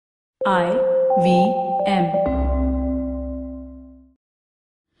IVM.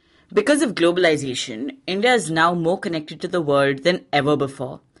 Because of globalization, India is now more connected to the world than ever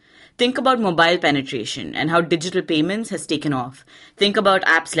before. Think about mobile penetration and how digital payments has taken off. Think about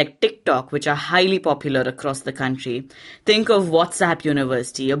apps like TikTok, which are highly popular across the country. Think of WhatsApp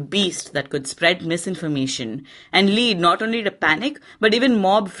University, a beast that could spread misinformation and lead not only to panic, but even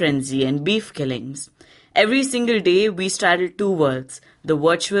mob frenzy and beef killings. Every single day, we straddle two worlds, the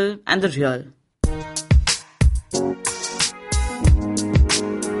virtual and the real.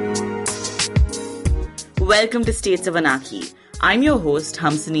 Welcome to States of Anarchy. I'm your host,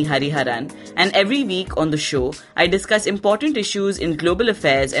 Hamsini Hariharan, and every week on the show, I discuss important issues in global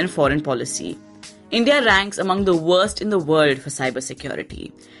affairs and foreign policy. India ranks among the worst in the world for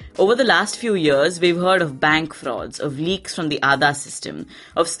cybersecurity. Over the last few years, we've heard of bank frauds, of leaks from the Aadhaar system,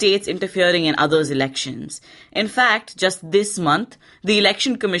 of states interfering in others' elections. In fact, just this month, the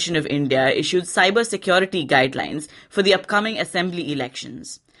Election Commission of India issued cybersecurity guidelines for the upcoming assembly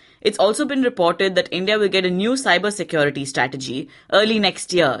elections. It's also been reported that India will get a new cybersecurity strategy early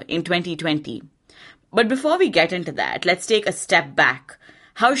next year in 2020. But before we get into that, let's take a step back.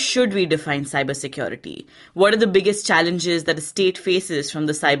 How should we define cybersecurity? What are the biggest challenges that a state faces from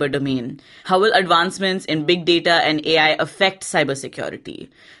the cyber domain? How will advancements in big data and AI affect cybersecurity?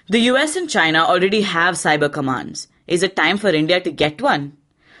 The US and China already have cyber commands. Is it time for India to get one?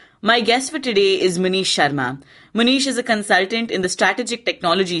 My guest for today is Manish Sharma. Manish is a consultant in the Strategic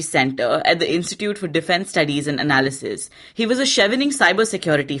Technology Center at the Institute for Defense Studies and Analysis. He was a Chevening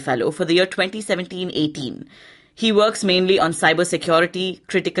Cybersecurity Fellow for the year 2017-18. He works mainly on cybersecurity,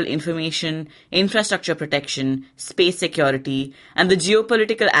 critical information, infrastructure protection, space security, and the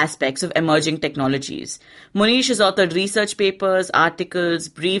geopolitical aspects of emerging technologies. Manish has authored research papers, articles,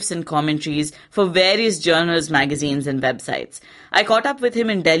 briefs, and commentaries for various journals, magazines, and websites. I caught up with him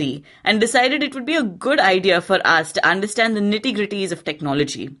in Delhi and decided it would be a good idea for us to understand the nitty-gritties of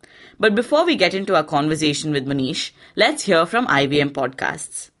technology. But before we get into our conversation with Manish, let's hear from IVM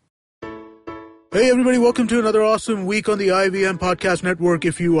Podcasts. Hey everybody, welcome to another awesome week on the IVM Podcast Network.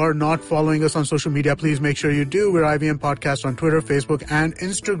 If you are not following us on social media, please make sure you do. We're IVM Podcast on Twitter, Facebook, and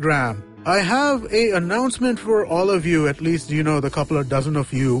Instagram. I have an announcement for all of you, at least, the couple of dozen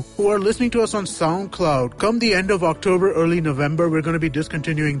of you who are listening to us on SoundCloud. Come the end of October, early November, we're going to be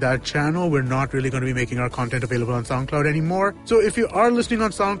discontinuing that channel. We're not really going to be making our content available on SoundCloud anymore. So if you are listening on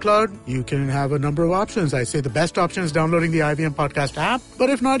SoundCloud, you can have a number of options. I say the best option is downloading the IVM Podcast app.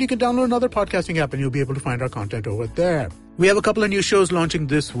 But if not, you can download another podcasting app and you'll be able to find our content over there. We have a couple of new shows launching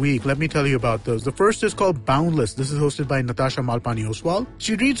this week. Let me tell you about those. The first is called Boundless. This is hosted by Natasha Malpani Oswal.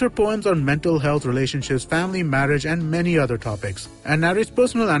 She reads her poems on mental health, relationships, family, marriage, and many other topics, and narrates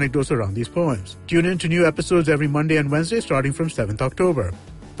personal anecdotes around these poems. Tune in to new episodes every Monday and Wednesday starting from 7th October.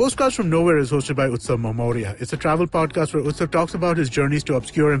 Postcards from Nowhere is hosted by Utsav Momoria. It's a travel podcast where Utsav talks about his journeys to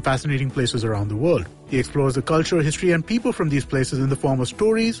obscure and fascinating places around the world. He explores the culture, history, and people from these places in the form of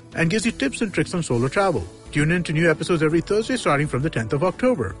stories and gives you tips and tricks on solo travel. Tune in to new episodes every Thursday starting from the 10th of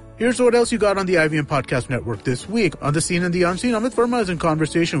October. Here's what else you got on the IVM Podcast Network this week. On The Seen and the Unseen, Amit Verma is in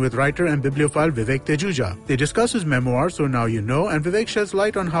conversation with writer and bibliophile Vivek Tejuja. They discuss his memoir, So Now You Know, and Vivek sheds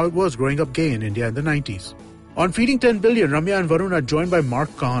light on how it was growing up gay in India in the 90s. On Feeding 10 Billion, Ramya and Varun are joined by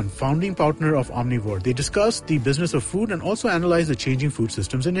Mark Khan, founding partner of Omnivore. They discuss the business of food and also analyze the changing food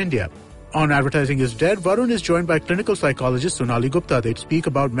systems in India. On Advertising is Dead, Varun is joined by clinical psychologist Sonali Gupta. They speak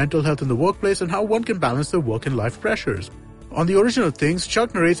about mental health in the workplace and how one can balance their work and life pressures. On The Origin of Things,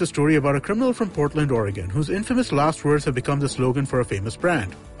 Chuck narrates a story about a criminal from Portland, Oregon, whose infamous last words have become the slogan for a famous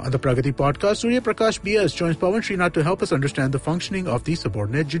brand. On the Pragati podcast, Surya Prakash BS joins Pawan Srinath to help us understand the functioning of the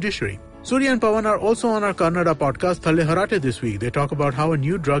subordinate judiciary. Surya and Pawan are also on our Kannada podcast, Thalle Harate, this week. They talk about how a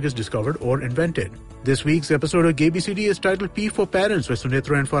new drug is discovered or invented. This week's episode of GayBCD is titled P for Parents, where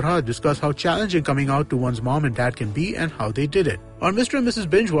Sunetra and Farhad discuss how challenging coming out to one's mom and dad can be and how they did it. On Mr. and Mrs.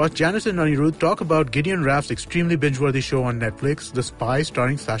 Binge Watch, Janice and Anirudh talk about Gideon Raff's extremely binge-worthy show on Netflix, The Spy,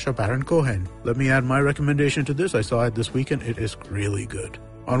 starring Sacha Baron Cohen. Let me add my recommendation to this. I saw it this weekend. It is really good.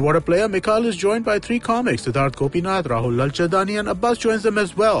 On What a Player, Mikhail is joined by three comics, Siddharth Gopinath, Rahul Lalchadani, and Abbas joins them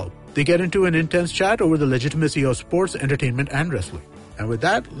as well. They get into an intense chat over the legitimacy of sports, entertainment, and wrestling. And with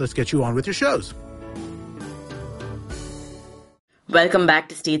that, let's get you on with your shows. Welcome back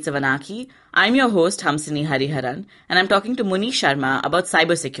to States of Anarchy. I'm your host, Hamsini Hariharan, and I'm talking to Manish Sharma about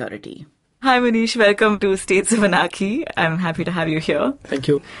cybersecurity. Hi Manish, welcome to States of Anarchy. I'm happy to have you here. Thank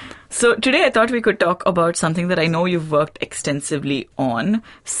you. So today I thought we could talk about something that I know you've worked extensively on,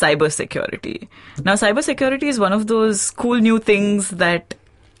 cybersecurity. Now cybersecurity is one of those cool new things that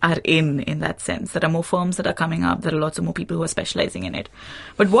are in that sense. There are more firms that are coming up. There are lots of more people who are specializing in it.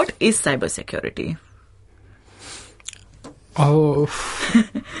 But what is cybersecurity? Oh,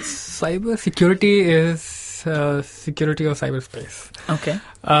 cybersecurity is security of cyberspace. Okay.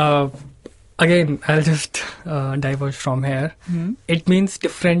 Again, I'll just diverge from here. It means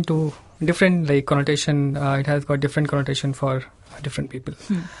different like connotation. It has got different connotation for different people.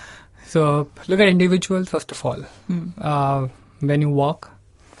 So look at individuals first of all. When you work,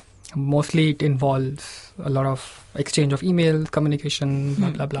 mostly it involves a lot of exchange of emails, communication,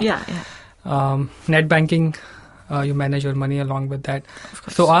 blah blah blah. Yeah. Net banking. You manage your money along with that.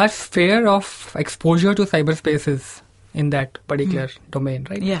 So our sphere of exposure to cyberspace is in that particular domain,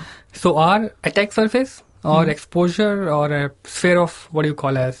 right? Yeah. So our attack surface or exposure or a sphere of what you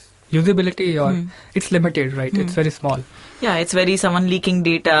call as usability or it's limited, right? It's very small. Yeah, it's very someone leaking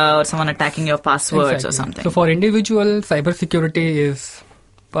data or someone attacking your passwords or something. So for individual, cybersecurity is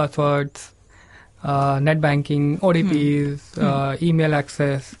passwords, net banking, OTPs, email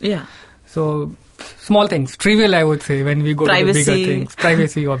access. Yeah. So small things, trivial I would say when we go to the bigger things.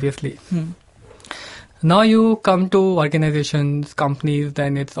 Privacy, obviously. Now you come to organizations, companies,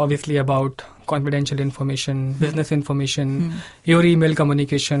 then it's obviously about confidential information, business information, your email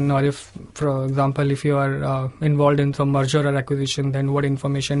communication, or if, for example, if you are involved in some merger or acquisition, then what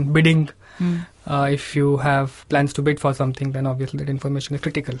information, bidding, if you have plans to bid for something, then obviously that information is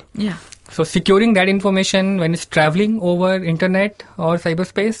critical. Yeah. So securing that information when it's traveling over internet or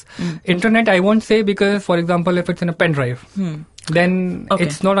cyberspace, internet I won't say because, for example, if it's in a pen drive, then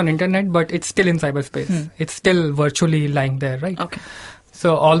it's not on internet, but it's still in cyberspace. It's still virtually lying there, right? Okay.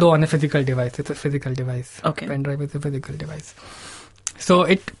 So although on a physical device, it's a physical device. Okay. Pen drive is a physical device. So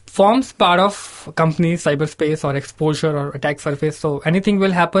it forms part of a company's cyberspace or exposure or attack surface. So anything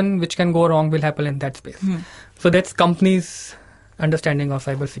will happen which can go wrong will happen in that space. So that's company's understanding of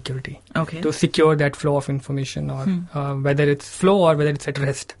cybersecurity. Okay. To secure that flow of information or whether it's flow or whether it's at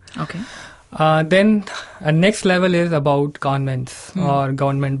rest. Okay. Then next level is about governments or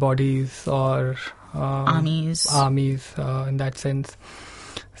government bodies or armies in that sense.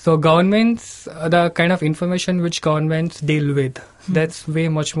 So governments, the kind of information which governments deal with, that's way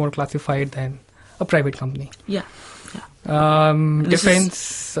much more classified than a private company. Yeah.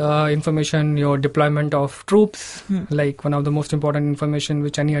 Defense information, your deployment of troops, like one of the most important information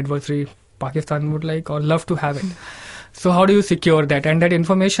which any adversary, Pakistan would like or love to have it. So how do you secure that? And that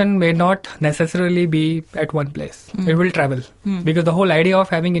information may not necessarily be at one place. It will travel. Because the whole idea of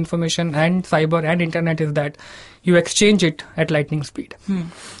having information and cyber and internet is that you exchange it at lightning speed.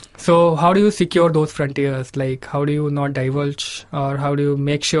 So how do you secure those frontiers? Like how do you not divulge or how do you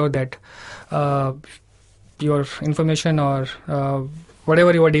make sure that your information or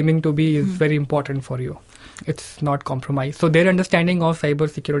whatever you are deeming to be is very important for you? It's not compromised. So their understanding of cyber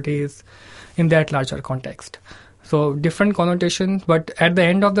security is in that larger context. So different connotations, but at the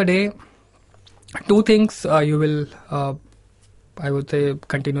end of the day, two things you will, I would say,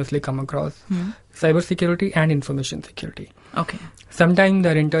 continuously come across. Cybersecurity and information security. Okay. Sometimes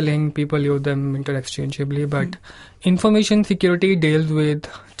they're interlinked, people use them interchangeably, but information security deals with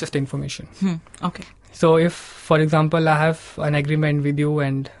just information. Okay. So if, for example, I have an agreement with you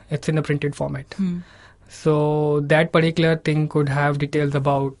and it's in a printed format, so that particular thing could have details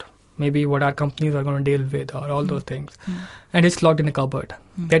about maybe what our companies are going to deal with or all those things. And it's locked in a cupboard.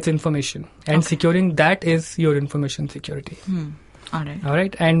 That's information. And securing that is your information security. All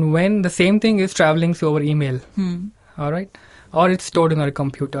right. And when the same thing is traveling through our email, all right, or it's stored on our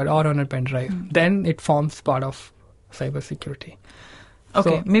computer or on a pen drive, then it forms part of cybersecurity. Okay.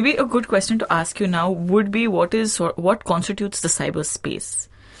 So, maybe a good question to ask you now would be what constitutes the cyberspace?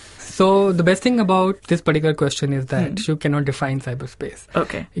 So the best thing about this particular question is that you cannot define cyberspace.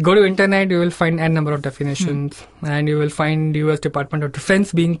 Okay. You go to internet, you will find n number of definitions, and you will find US Department of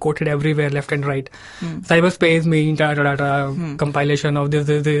Defense being quoted everywhere, left and right. Cyberspace means compilation of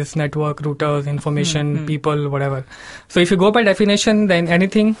this network, routers, information, people, whatever. So if you go by definition, then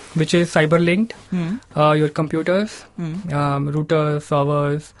anything which is cyber linked, your computers, routers,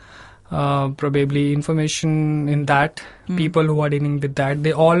 servers, probably information in that, people who are dealing with that,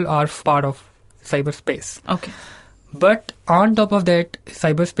 they all are part of cyberspace. Okay. But on top of that,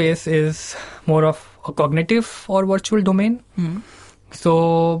 cyberspace is more of a cognitive or virtual domain.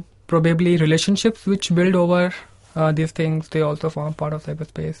 So probably relationships which build over these things, they also form part of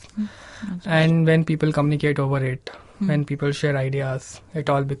cyberspace. And when people communicate over it, when people share ideas, it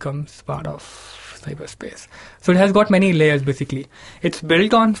all becomes part of cyberspace. So it has got many layers basically. It's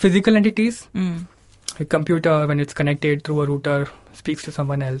built on physical entities. A computer, when it's connected through a router, speaks to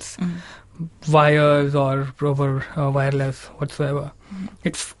someone else. wires or over wireless whatsoever.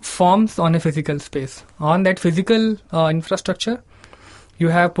 It forms on a physical space. On that physical infrastructure, you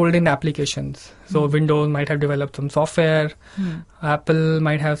have pulled in applications. So Windows might have developed some software, Apple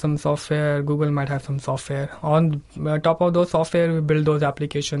might have some software, Google might have some software. On top of those software, we build those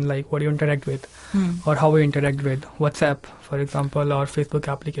applications like what do you interact with or how we interact with WhatsApp, for example, or Facebook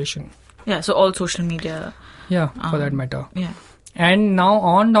application. Yeah, so all social media. Yeah, for that matter. Yeah. And now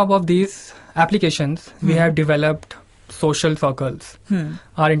on top of these applications, we have developed social circles,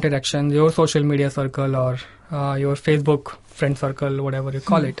 our interactions, your social media circle or your Facebook friend circle, whatever you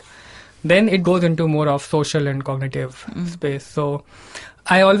call it. Then it goes into more of social and cognitive space. So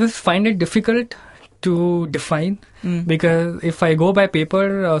I always find it difficult to define because if I go by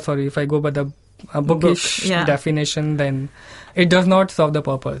if I go by the bookish definition, then it does not serve the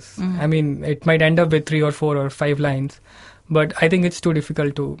purpose. I mean, it might end up with 3 or 4 or 5 lines, but I think it's too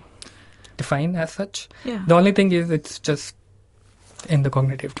difficult to define as such. Yeah. The only thing is it's just in the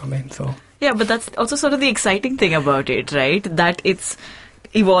cognitive domain. So yeah, but that's also sort of the exciting thing about it, right? That it's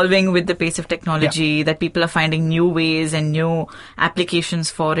evolving with the pace of technology, that people are finding new ways and new applications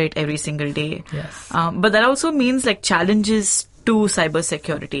for it every single day. Yes. But that also means like challenges to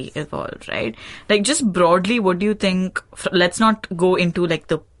cybersecurity evolve, right? Like just broadly, what do you think? Let's not go into like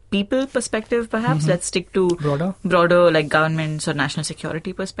the people perspective, perhaps. Let's stick to broader like governments or national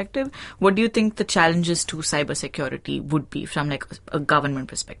security perspective. What do you think the challenges to cybersecurity would be from like a government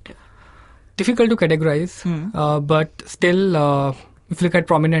perspective? Difficult to categorize, but still, if you look at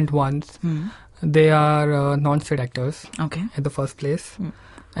prominent ones, they are non-state actors at the first place,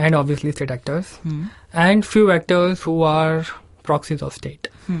 and obviously state actors, and few actors who are proxies of state.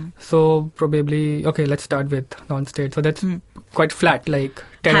 So probably, let's start with non-state. So that's quite flat, like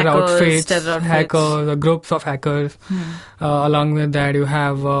terror outfits, hackers, or groups of hackers. Along with that, you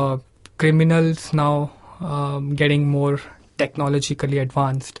have criminals now getting more technologically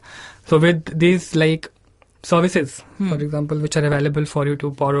advanced. So with these like services, for example, which are available for you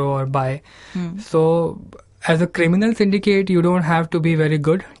to borrow or buy. So as a criminal syndicate, you don't have to be very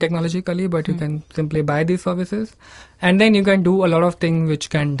good technologically, but you can simply buy these services. And then you can do a lot of things which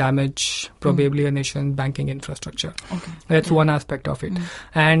can damage probably a nation's banking infrastructure. That's one aspect of it.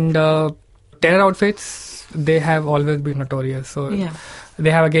 And terror outfits, they have always been notorious. So they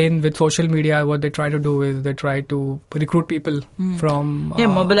have, again, with social media, what they try to do is they try to recruit people from...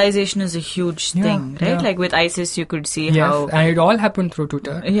 mobilization is a huge thing, right? Like with ISIS, you could see how... and it all happened through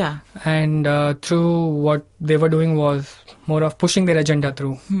Twitter. And through what they were doing was more of pushing their agenda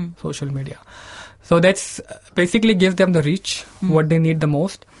through social media. So that's basically gives them the reach, what they need the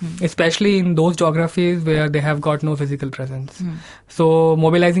most, especially in those geographies where they have got no physical presence. So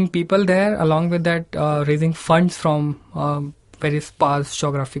mobilizing people there, along with that, raising funds from very sparse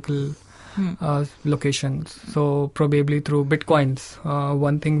geographical locations. So probably through bitcoins.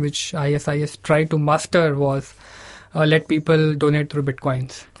 One thing which ISIS tried to master was let people donate through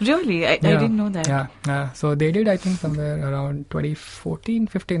bitcoins. Really? I didn't know that. So they did, I think, somewhere around 2014,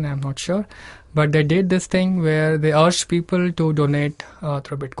 15, I'm not sure. But they did this thing where they urged people to donate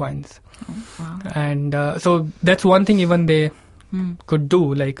through bitcoins. And so that's one thing even they could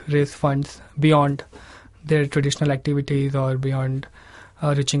do, like raise funds beyond their traditional activities or beyond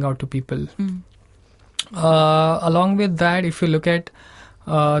reaching out to people. Along with that, if you look at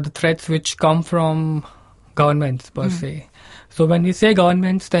the threats which come from governments per se. So when we say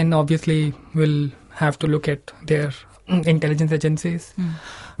governments, then obviously we'll have to look at their intelligence agencies,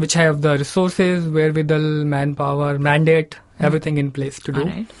 which have the resources, wherewithal, manpower, mandate, everything in place to do.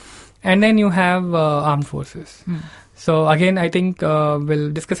 Right. And then you have armed forces. So again, I think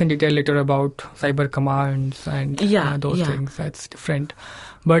we'll discuss in detail later about cyber commands and those things. That's different.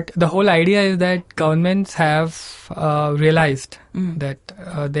 But the whole idea is that governments have realized that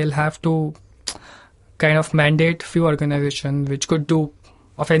they'll have to kind of mandate few organizations which could do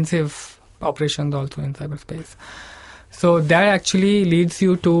offensive operations also in cyberspace. So that actually leads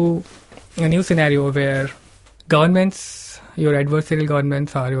you to a new scenario where governments, your adversarial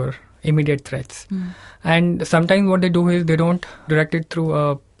governments, are your immediate threats. And sometimes what they do is they don't direct it through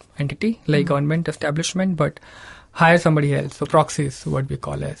a entity like government establishment, but hire somebody else. So proxies, what we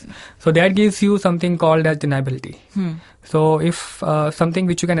call as. So that gives you something called as deniability. So if something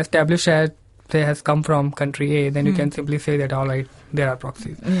which you can establish as, say, has come from country A, then you can simply say that, all right, there are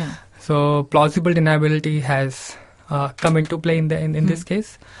proxies. So plausible deniability has come into play in this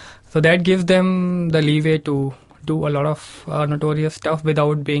case. So that gives them the leeway to do a lot of notorious stuff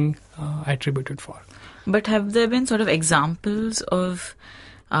without being attributed for. But have there been sort of examples of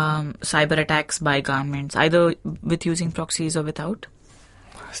cyber attacks by governments, either with using proxies or without?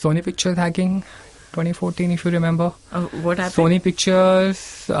 Sony Pictures hacking, 2014, if you remember. What happened? Sony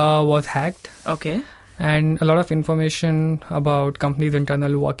Pictures was hacked. Okay. And a lot of information about companies'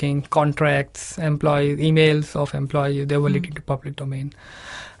 internal working, contracts, employees, emails of employees, they were leaked into public domain.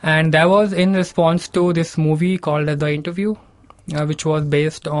 And that was in response to this movie called The Interview, which was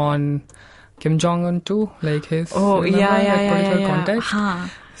based on Kim Jong-un too, like his political context. Huh.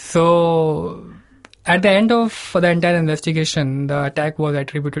 So at the end of the entire investigation, the attack was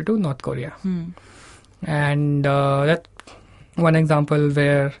attributed to North Korea. And that's one example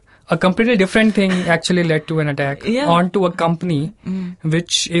where a completely different thing actually led to an attack onto a company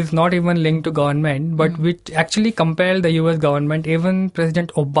which is not even linked to government, but which actually compelled the US government, even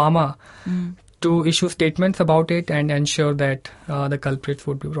President Obama, to issue statements about it and ensure that the culprits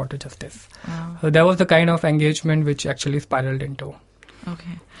would be brought to justice. Wow. So that was the kind of engagement which actually spiraled into.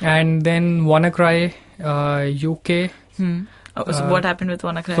 Okay. And then WannaCry, UK. So what happened with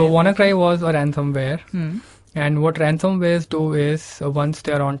WannaCry? So WannaCry was a ransomware. And what ransomwares do is once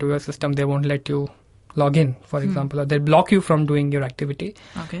they are onto your system, they won't let you log in, for example, or they block you from doing your activity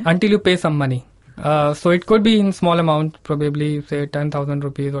until you pay some money. So it could be in small amount, probably say 10,000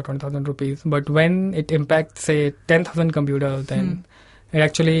 rupees or 20,000 rupees. But when it impacts, say, 10,000 computers, then it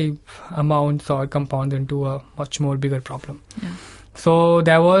actually amounts or compounds into a much more bigger problem. Yeah. So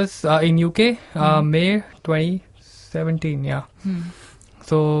that was in UK, May 2017,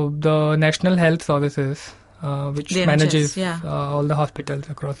 So the National Health Services, which the manages NHS, all the hospitals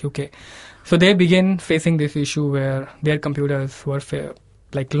across UK. So they began facing this issue where their computers were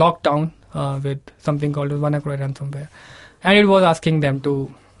locked down with something called WannaCry ransomware. And it was asking them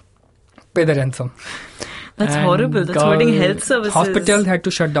to pay the ransom. That's horrible. That's hurting health services. Hospitals had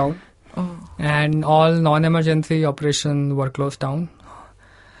to shut down. And all non-emergency operations were closed down.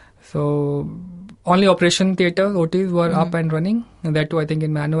 So only operation theaters, OTs, were up and running. And that too, I think,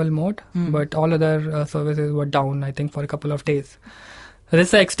 in manual mode. But all other services were down, I think, for a couple of days. So this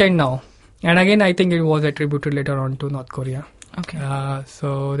is the extent now. And again, I think it was attributed later on to North Korea. Okay.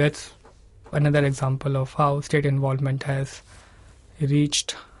 So that's another example of how state involvement has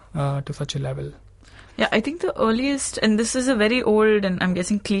reached to such a level. Yeah, I think the earliest, and this is a very old and I'm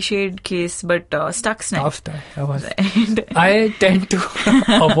guessing cliched case, but Stuxnet. I tend to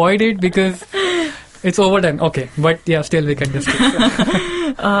avoid it because it's overdone. Okay, but yeah, still we can discuss.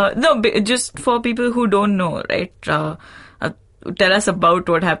 No, just for people who don't know, right? Tell us about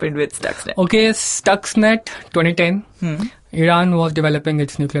what happened with Stuxnet. Okay, Stuxnet 2010. Iran was developing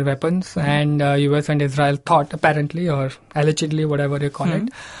its nuclear weapons, and US and Israel thought, apparently or allegedly, whatever you call it,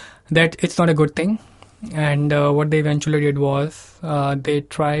 that it's not a good thing. And what they eventually did was they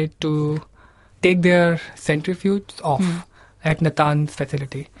tried to take their centrifuges off at Natanz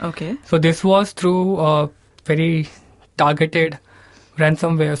facility. Okay. So this was through a very targeted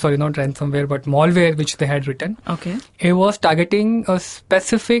ransomware, sorry, not ransomware, but malware which they had written. Okay. It was targeting a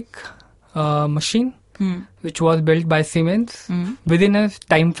specific machine which was built by Siemens within a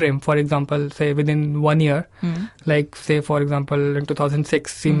time frame. For example, say within 1 year, like say for example in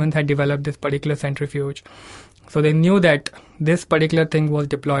 2006, Siemens had developed this particular centrifuge. So they knew that this particular thing was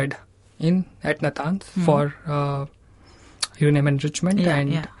deployed at Natanz for uranium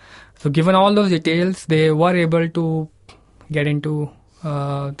enrichment. So given all those details, they were able to get into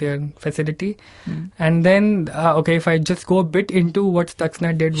their facility. And then, if I just go a bit into what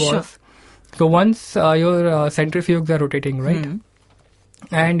Stuxnet did was, so once your centrifuges are rotating, right?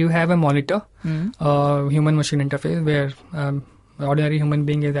 And you have a monitor, human-machine interface, where ordinary human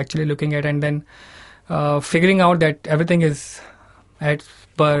being is actually looking at and then figuring out that everything is as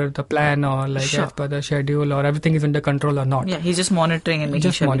per the plan or as per the schedule or everything is under control or not. Yeah, he's just monitoring and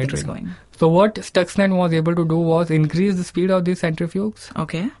making sure everything's going. So what Stuxnet was able to do was increase the speed of these centrifuges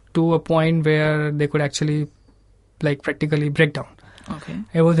to a point where they could actually practically break down. Okay.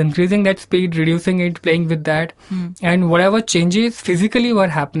 It was increasing that speed, reducing it, playing with that. And whatever changes physically were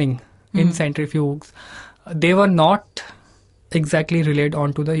happening in centrifuges, they were not exactly relayed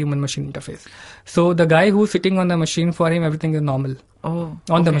onto the human-machine interface. So the guy who's sitting on the machine, for him, everything is normal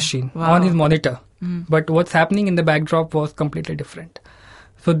on the machine, on his monitor. But what's happening in the backdrop was completely different.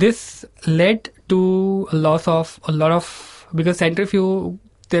 So this led to a loss of a lot of, because centrifuge,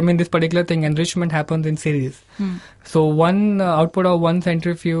 this particular thing, enrichment happens in series. So one output of one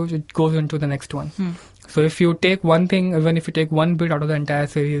centrifuge, it goes into the next one. So if you take one thing, even if you take one bit out of the entire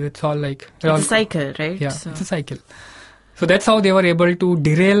series, it's all it's a cycle, right? Yeah, it's a cycle. So that's how they were able to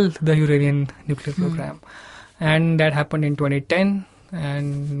derail the Iranian nuclear program. And that happened in 2010,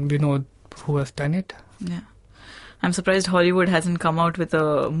 and we know who has done it. Yeah. I'm surprised Hollywood hasn't come out with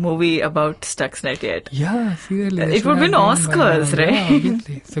a movie about Stuxnet yet. Yeah, seriously. It would win Oscars, right? Yeah,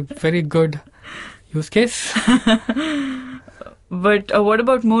 obviously. It's a very good use case. But what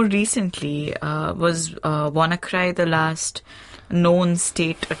about more recently? Was WannaCry the last known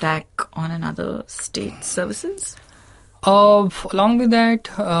state attack on another state services? Along with that,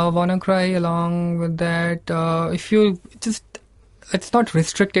 WannaCry, along with that, if you just, it's not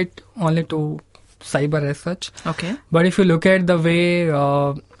restricted only to cyber as such. Okay. But if you look at the way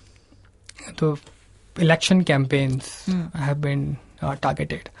the election campaigns have been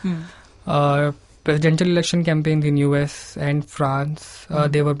targeted, presidential election campaigns in US and France,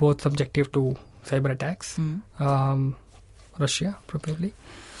 they were both subjective to cyber attacks. Russia, probably.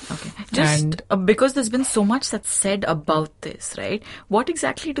 Okay. Just because there's been so much that's said about this, right? What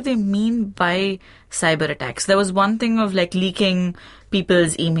exactly do they mean by cyber attacks? There was one thing of like leaking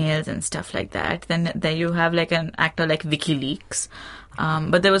people's emails and stuff like that. Then there you have like an actor like WikiLeaks.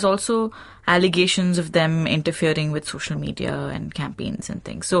 But there was also allegations of them interfering with social media and campaigns and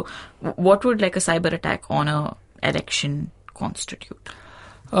things. So what would like a cyber attack on a election constitute?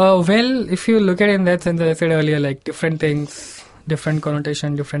 Well, if you look at it in that sense, as I said earlier, like different things, different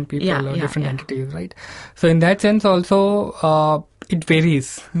connotation, different people or different entities, right? So in that sense also, it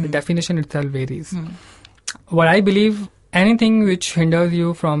varies. The definition itself varies. What I believe, anything which hinders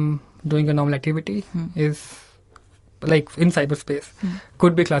you from doing a normal activity is, like in cyberspace,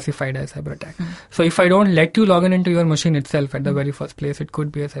 could be classified as cyber attack. So if I don't let you log in into your machine itself at the very first place, it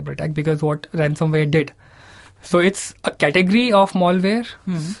could be a cyber attack, because what ransomware did. So it's a category of malware,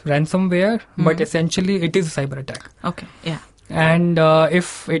 ransomware, but essentially it is a cyber attack. Okay, yeah. And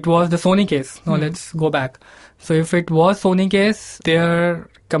if it was the Sony case, now let's go back. So if it was Sony case, their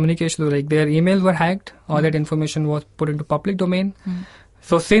communication, like their emails were hacked, all that information was put into public domain.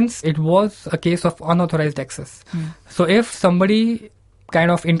 So since it was a case of unauthorized access, so if somebody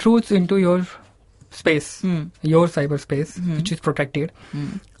kind of intrudes into your space, your cyberspace, which is protected,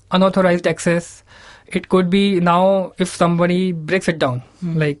 unauthorized access, it could be now if somebody breaks it down,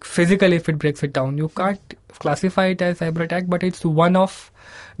 like physically if it breaks it down, you can't classify it as cyber attack, but it's one of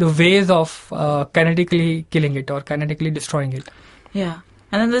the ways of kinetically killing it or kinetically destroying it. Yeah.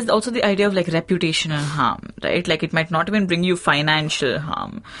 And then there's also the idea of like reputational harm, right? Like it might not even bring you financial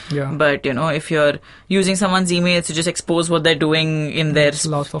harm. Yeah. But, you know, if you're using someone's emails to just expose what they're doing in their...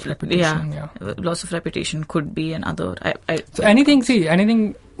 Loss of reputation, Loss of reputation could be another... So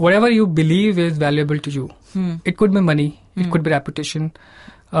anything, whatever you believe is valuable to you. It could be money, it could be reputation,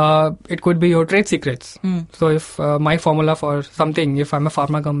 it could be your trade secrets. So if my formula for something, if I'm a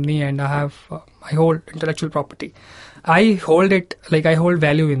pharma company and I hold intellectual property, I hold it, like I hold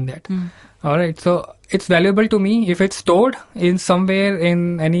value in that. All right. So it's valuable to me if it's stored in somewhere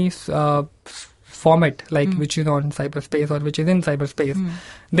in any format, like which is on cyberspace or which is in cyberspace.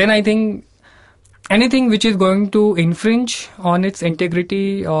 Then I think anything which is going to infringe on its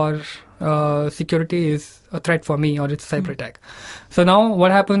integrity or security is a threat for me, or it's a cyber attack. So now what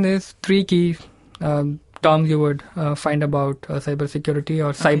happens is three key terms you would find about cyber security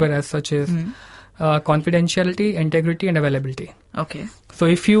or cyber as such is confidentiality, integrity, and availability. Okay. So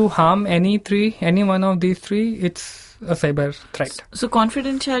if you harm any one of these three, it's a cyber threat. So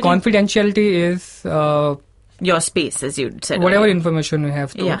confidentiality? Confidentiality is your space, as you said. Whatever earlier. information you have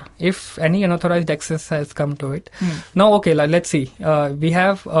stored. If any unauthorized access has come to it. Now, okay, let's see. We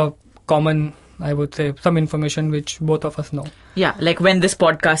have a common, I would say, some information which both of us know. Yeah, like when this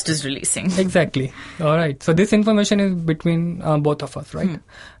podcast is releasing. Exactly. All right. So this information is between both of us, right?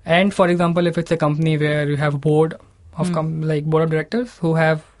 And for example, if it's a company where you have board of board of directors who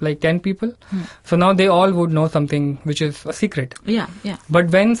have like 10 people, so now they all would know something which is a secret. Yeah. But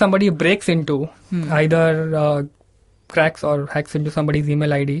when somebody breaks into either cracks or hacks into somebody's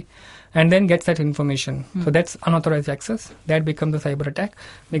email ID and then gets that information, so that's unauthorized access, that becomes a cyber attack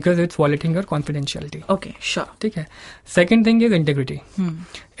because it's violating your confidentiality. Okay, sure. Okay. Second thing is integrity.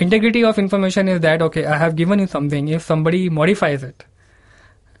 Integrity of information is that, okay, I have given you something. If somebody modifies it,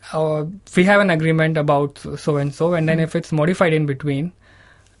 we have an agreement about so and so, and then if it's modified in between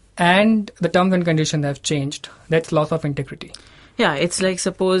and the terms and conditions have changed, that's loss of integrity. Yeah, it's like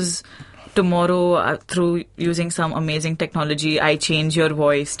suppose tomorrow through using some amazing technology, I change your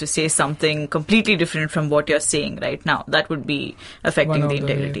voice to say something completely different from what you're saying right now. That would be affecting the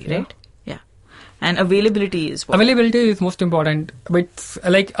integrity, right? Yeah. And availability is what? Availability is most important. But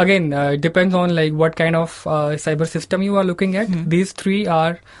like, again, it depends on like what kind of cyber system you are looking at. These three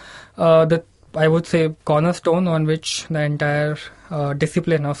are I would say, cornerstone on which the entire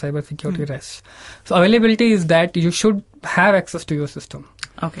discipline of cybersecurity rests. So availability is that you should have access to your system.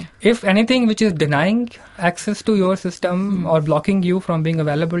 Okay. If anything which is denying access to your system or blocking you from being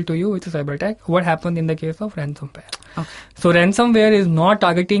available to you, it's a cyber attack. What happened in the case of ransomware? Okay. So ransomware is not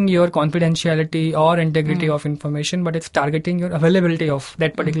targeting your confidentiality or integrity of information, but it's targeting your availability of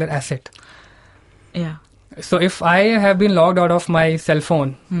that particular asset. Yeah. So if I have been logged out of my cell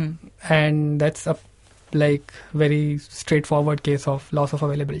phone, and that's a very straightforward case of loss of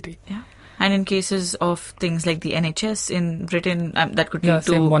availability. Yeah. And in cases of things like the NHS in Britain, that could lead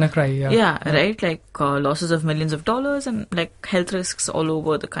to same WannaCry. Yeah, right, like losses of millions of dollars and like health risks all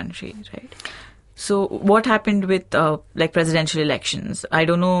over the country, right? So what happened with presidential elections? I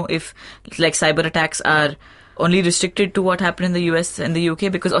don't know if like cyber attacks are only restricted to what happened in the US and the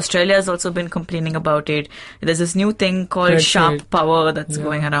UK, because Australia has also been complaining about it. There's this new thing called sharp power that's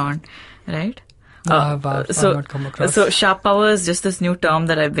going around, right? I've not come across. So sharp power is just this new term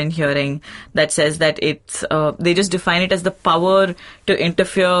that I've been hearing that says that it's they just define it as the power to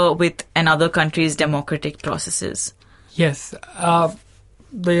interfere with another country's democratic processes. Yes.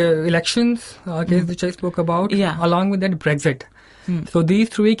 The elections case which I spoke about, along with that Brexit. So these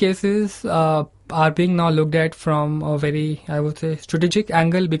three cases are being now looked at from a very, I would say, strategic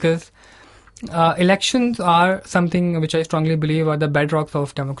angle, because elections are something which I strongly believe are the bedrocks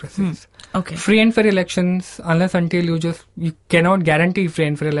of democracies. Okay. Free and fair elections, unless until you cannot guarantee free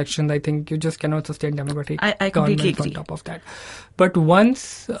and fair elections, I think you just cannot sustain democratic I completely agree. on top of that. But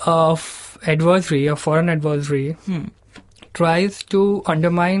once a foreign adversary tries to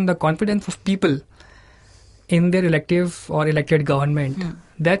undermine the confidence of people in their elective or elected government,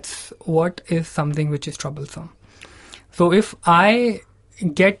 that's what is something which is troublesome. So if I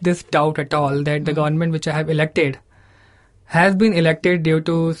get this doubt at all that the government which I have elected has been elected due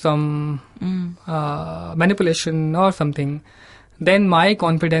to some manipulation or something, then my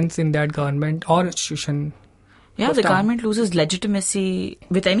confidence in that government or institution. Yeah, the government loses legitimacy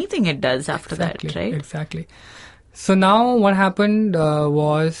with anything it does after that, right? Exactly. So now what happened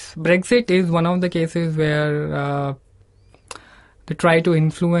was Brexit is one of the cases where they try to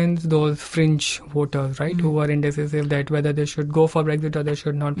influence those fringe voters, right, who are indecisive that whether they should go for Brexit or they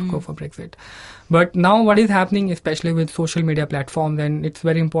should not go for Brexit. But now what is happening, especially with social media platforms, and it's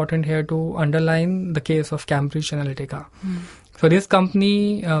very important here to underline the case of Cambridge Analytica. So this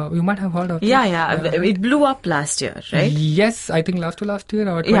company, you might have heard of it. Yeah. It blew up last year, right? Yes, I think last year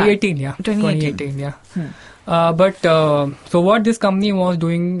or 2018, 2018, yeah. So what this company was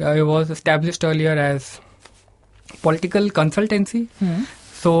doing, it was established earlier as political consultancy.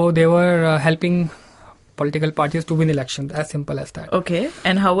 So they were helping political parties to win elections, as simple as that. Okay,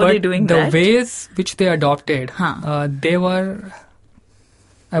 and how were they doing that? The ways which they adopted, they were,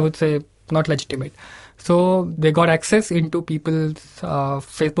 I would say, not legitimate. So they got access into people's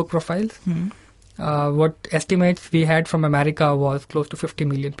Facebook profiles. What estimates we had from America was close to 50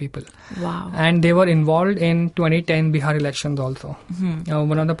 million people. Wow. And they were involved in 2010 Bihar elections also.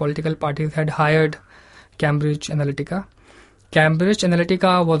 One of the political parties had hired Cambridge Analytica. Cambridge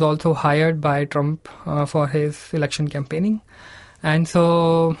Analytica was also hired by Trump for his election campaigning. And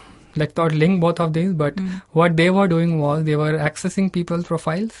so let's not link both of these, but what they were doing was they were accessing people's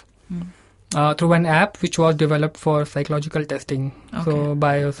profiles through an app which was developed for psychological testing, so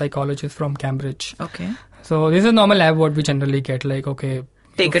by a psychologist from Cambridge. Okay. So this is a normal app what we generally get, like,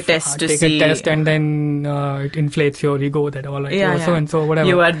 take a test to see. Take a test and then it inflates your ego that all right, you're so and so, whatever.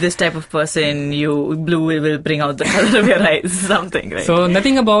 You are this type of person, blue will bring out the color of your eyes, something, right? So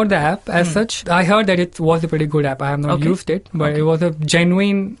nothing about the app as such. I heard that it was a pretty good app. I have not used it, but it was a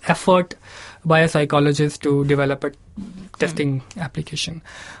genuine effort by a psychologist to develop a testing application.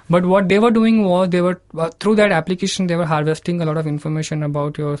 But what they were doing was they were through that application they were harvesting a lot of information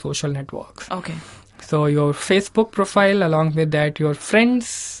about your social networks. Okay. So your Facebook profile, along with that your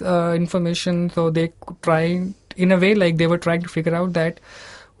friends' information. So they trying in a way like they were trying to figure out that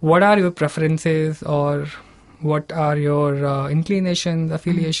what are your preferences or what are your inclinations,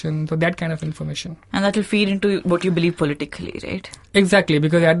 affiliations, so that kind of information. And that will feed into what you believe politically, right? Exactly,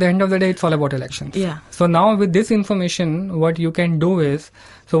 because at the end of the day, it's all about elections. Yeah. So now with this information, what you can do is,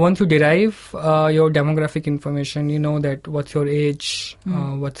 so once you derive your demographic information, you know that what's your age,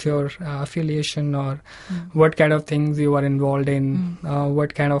 what's your affiliation, or what kind of things you are involved in,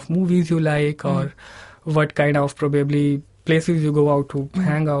 what kind of movies you like, or what kind of probably places you go out to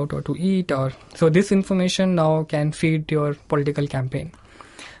hang out or to eat, or so this information now can feed your political campaign.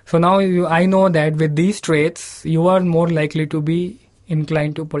 So now I know that with these traits you are more likely to be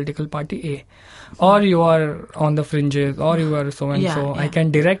inclined to political party A, or you are on the fringes, or you are so and so. I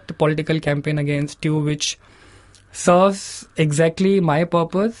can direct political campaign against you which serves exactly my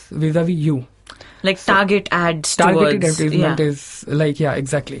purpose vis-a-vis you. Like target ads Targeted towards... advertisement is like, yeah,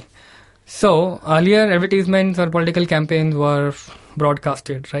 exactly. So earlier advertisements or political campaigns were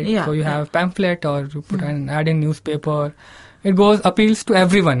broadcasted, right? Yeah, So you have pamphlet or you put an ad in newspaper. It appeals to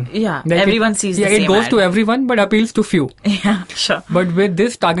everyone. Yeah, Like everyone sees the Yeah, same it goes ad. to everyone but appeals to few. Yeah, sure. But with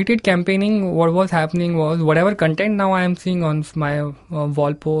this targeted campaigning, what was happening was whatever content now I am seeing on my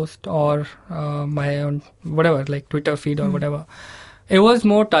wall post or my own whatever, like Twitter feed or whatever, it was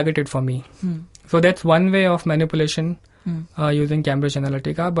more targeted for me. So that's one way of manipulation using Cambridge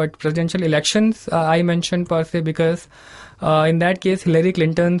Analytica. But presidential elections, I mentioned per se because in that case, Hillary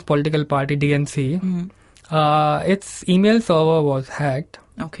Clinton's political party, DNC, its email server was hacked.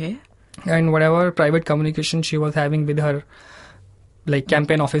 Okay. And whatever private communication she was having with her like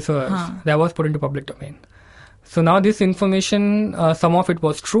campaign officers, that was put into public domain. So now this information, some of it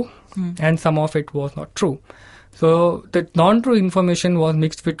was true and some of it was not true. So the non-true information was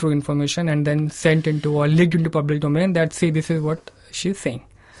mixed with true information and then sent into or leaked into public domain that, see, this is what she's saying.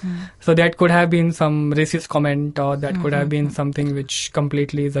 So that could have been some racist comment or that could have been something which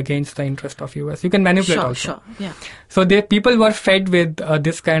completely is against the interest of US. You can manipulate also. Sure, yeah. So people were fed with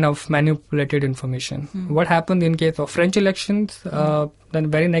this kind of manipulated information. What happened in case of French elections,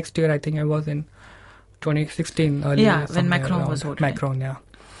 then very next year, I think I was in 2016. Yeah, when Macron was voted. Macron, yeah.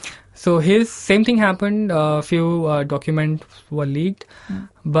 So same thing happened. A few documents were leaked,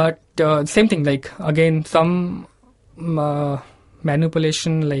 but same thing. Like again, some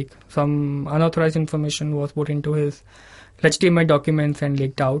manipulation, like some unauthorized information was put into his legitimate documents and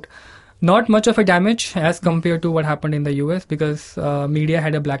leaked out. Not much of a damage as compared to what happened in the US because media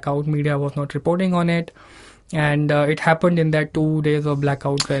had a blackout. Media was not reporting on it, and it happened in that 2 days of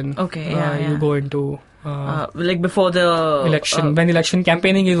blackout when you go into. Like before the election, when election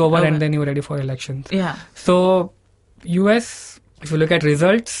campaigning is over and then you're ready for elections. Yeah. So, US, if you look at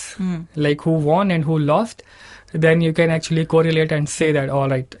results, like who won and who lost, then you can actually correlate and say that, all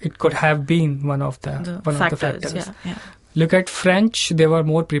right, it could have been one of the factors. Yeah. Look at French, they were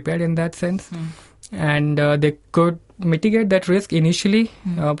more prepared in that sense. And they could mitigate that risk initially,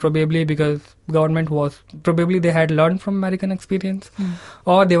 probably because government probably they had learned from American experience,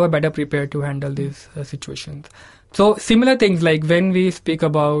 or they were better prepared to handle these situations. So similar things like when we speak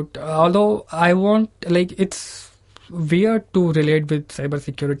about, although it's weird to relate with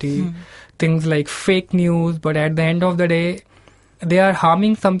cybersecurity, things like fake news, but at the end of the day, they are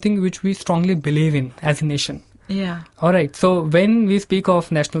harming something which we strongly believe in as a nation. Yeah. All right. So when we speak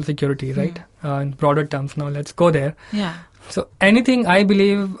of national security, right, in broader terms, now let's go there. Yeah. So anything I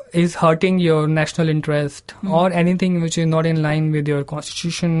believe is hurting your national interest or anything which is not in line with your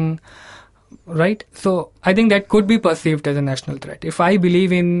constitution, right? So I think that could be perceived as a national threat. If I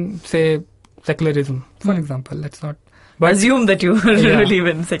believe in, say, secularism, for example, let's not... But assume that you believe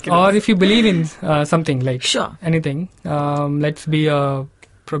in secularism. Or if you believe in something like anything, let's be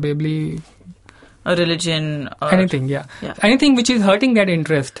probably... a religion or anything, anything which is hurting that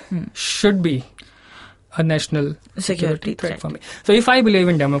interest should be a national security threat for me. So if I believe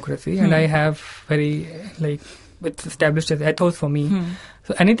in democracy and I have very it's established as ethos for me,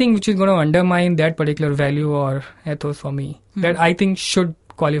 so anything which is going to undermine that particular value or ethos for me, that I think should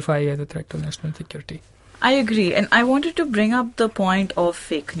qualify as a threat to national security. I agree, and I wanted to bring up the point of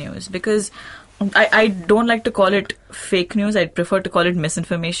fake news because I don't like to call it fake news. I'd prefer to call it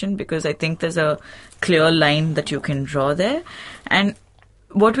misinformation because I think there's a clear line that you can draw there. And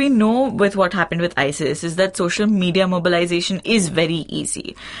what we know with what happened with ISIS is that social media mobilization is very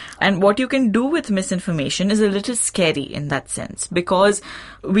easy. And what you can do with misinformation is a little scary in that sense because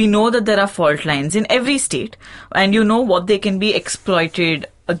we know that there are fault lines in every state and you know what they can be exploited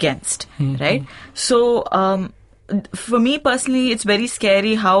against, right? So, for me personally, it's very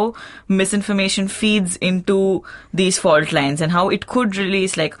scary how misinformation feeds into these fault lines and how it could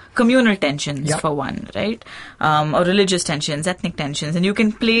release like communal tensions for one, right? Or religious tensions, ethnic tensions. And you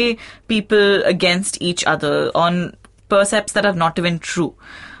can play people against each other on percepts that are not even true.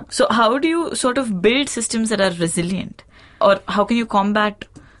 So how do you sort of build systems that are resilient? Or how can you combat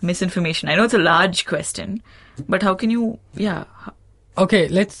misinformation? I know it's a large question, but how can you, Okay,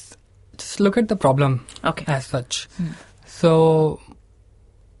 let's just look at the problem as such. So,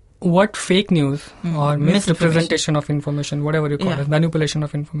 what fake news or misrepresentation of information, whatever you call it, manipulation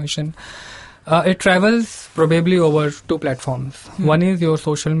of information, it travels probably over two platforms. One is your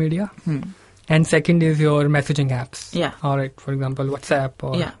social media, and second is your messaging apps. All right, for example, WhatsApp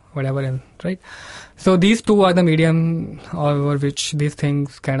or whatever, right? So these two are the medium over which these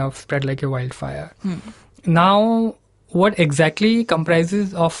things kind of spread like a wildfire. Now, what exactly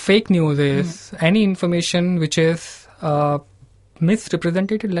comprises of fake news is any information which is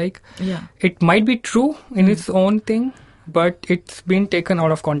misrepresented. Like, it might be true in its own thing, but it's been taken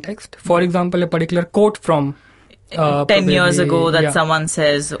out of context. For example, a particular quote from 10 years ago that someone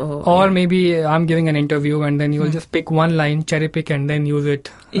says. Or maybe I'm giving an interview and then you will just pick one line, cherry pick, and then use it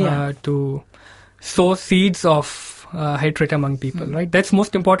to sow seeds of hatred among people, right? That's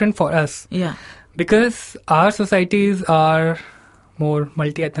most important for us. Yeah. Because our societies are more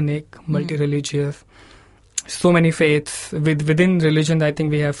multi-ethnic, multi-religious, so many faiths. Within religion, I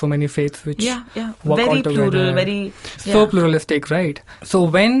think we have so many faiths which work very all together. Plural, so pluralistic, right? So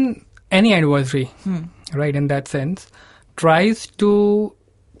when any adversary, right, in that sense, tries to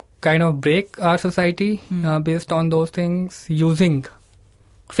kind of break our society based on those things using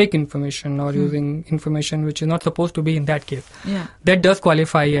fake information or using information which is not supposed to be in that case, that does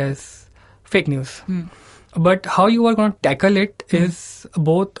qualify as fake news. But how you are going to tackle it is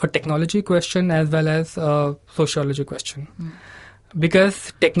both a technology question as well as a sociology question.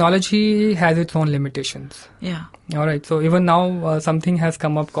 Because technology has its own limitations. Yeah. All right. So even now something has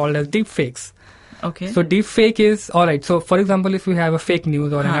come up called as deepfakes. Okay. So deepfake is, all right. So for example, if we have a fake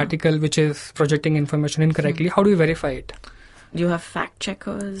news or an article which is projecting information incorrectly, how do you verify it? You have fact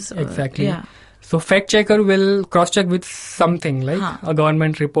checkers. Exactly. Yeah. So fact checker will cross-check with something like a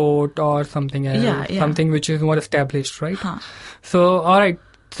government report or something else, something which is more established, right? So, all right.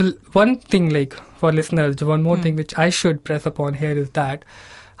 So one thing, like for listeners, one more thing which I should press upon here is that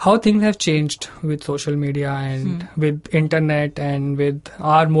how things have changed with social media and with internet and with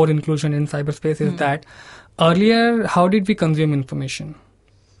our more inclusion in cyberspace is that earlier, how did we consume information?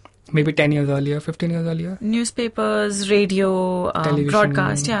 Maybe 10 years earlier, 15 years earlier? Newspapers, radio, television,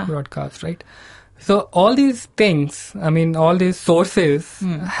 broadcast, right? So all these things, I mean, all these sources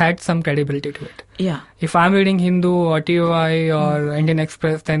had some credibility to it. Yeah. If I'm reading Hindu or TOI or Indian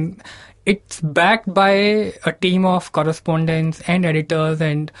Express, then it's backed by a team of correspondents and editors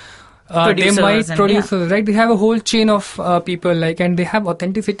and producers, right? They have a whole chain of people, like, and they have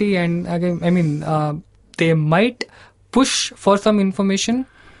authenticity and again, I mean, they might push for some information.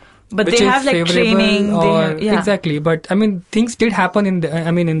 But they have like training. Exactly. But I mean, things did happen in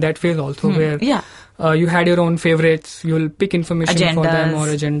that phase also where you had your own favorites. You'll pick information for them or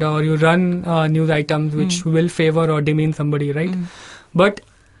agenda, or you run news items which will favor or demean somebody, right? But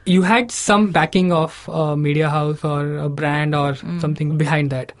you had some backing of a media house or a brand or something behind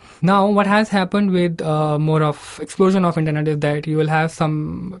that. Now, what has happened with more of explosion of internet is that you will have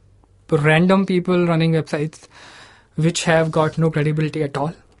some random people running websites which have got no credibility at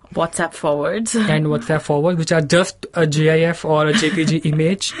all. WhatsApp forwards. And WhatsApp forwards, which are just a GIF or a JPG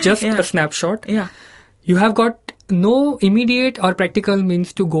image, just a snapshot. Yeah. You have got no immediate or practical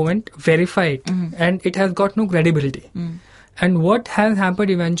means to go and verify it. And it has got no credibility. And what has happened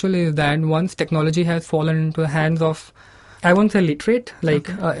eventually is that once technology has fallen into the hands of, I won't say literate, like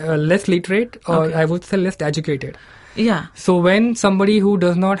less literate, or I would say less educated. Yeah. So when somebody who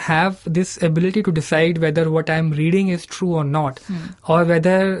does not have this ability to decide whether what I'm reading is true or not, or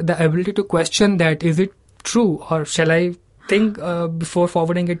whether the ability to question that, is it true or shall I think before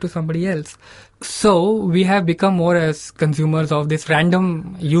forwarding it to somebody else? So we have become more as consumers of this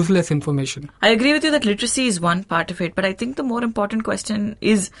random, useless information. I agree with you that literacy is one part of it, but I think the more important question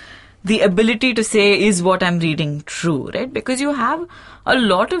is the ability to say, is what I'm reading true, right? Because you have a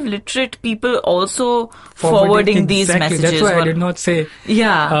lot of literate people also forwarding these messages. That's why I did not say.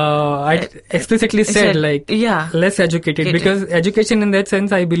 Yeah. I explicitly said less educated, because education in that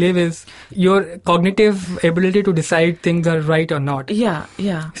sense, I believe, is your cognitive ability to decide things are right or not. Yeah,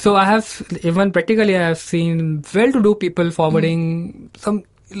 yeah. So I have seen well-to-do people forwarding some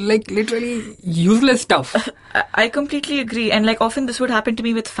like literally useless stuff. I completely agree. And like often this would happen to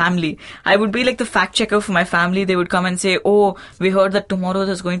me with family. I would be like the fact checker for my family. They would come and say, oh, we heard that tomorrow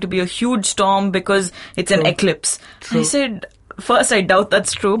there's going to be a huge storm because it's an eclipse. I said, first, I doubt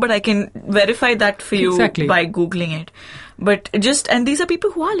that's true, but I can verify that for you by Googling it. But and these are people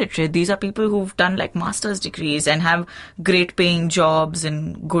who are literate. These are people who've done like master's degrees and have great paying jobs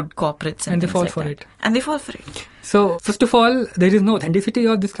in good corporates. And they fall like for that. it. And they fall for it. So, first of all, there is no authenticity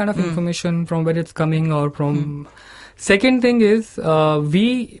of this kind of information from where it's coming or from. Second thing is,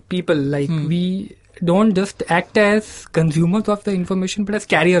 we people, we don't just act as consumers of the information, but as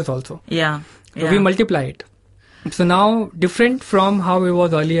carriers also. Yeah. So we multiply it. So now, different from how it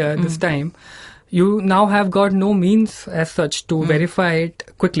was earlier this time, you now have got no means as such to verify it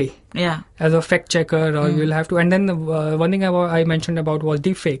quickly. Yeah. As a fact checker, or you'll have to. And then the one thing I mentioned about was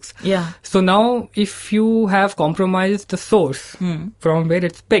deepfakes. Yeah. So now, if you have compromised the source from where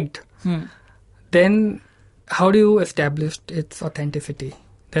it's picked, then how do you establish its authenticity?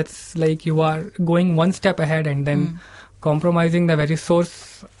 That's like you are going one step ahead and then compromising the very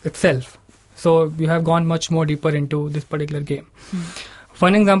source itself. So you have gone much more deeper into this particular game.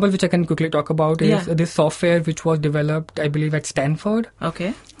 One example which I can quickly talk about is this software which was developed, I believe, at Stanford.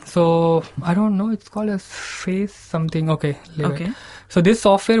 Okay. So I don't know, it's called as Face something. Okay. So this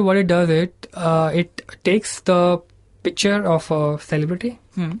software, what it does, it takes the picture of a celebrity.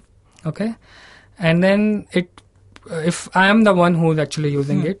 Okay. And then if I am the one who's actually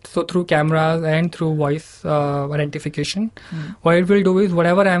using it, so through cameras and through voice identification, what it will do is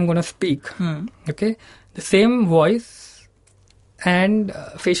whatever I am going to speak, okay, the same voice and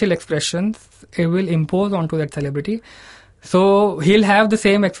facial expressions, it will impose onto that celebrity. So he'll have the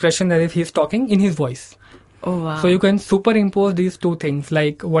same expression as if he's talking in his voice. Oh, wow. So you can superimpose these two things,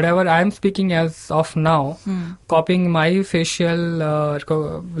 like whatever I'm speaking as of now, copying my facial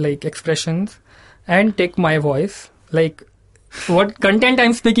expressions and take my voice. Like what content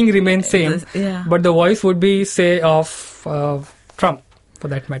I'm speaking remains same, but the voice would be, say, of Trump for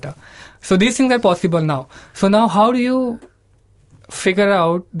that matter. So these things are possible now. So now how do you figure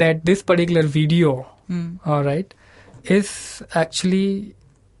out that this particular video, all right, is actually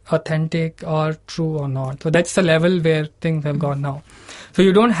authentic or true or not? So that's the level where things have gone now. So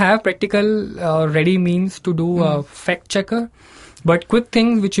you don't have practical ready means to do a fact checker, but quick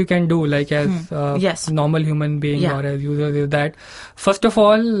things which you can do, like as normal human being or as users, is that first of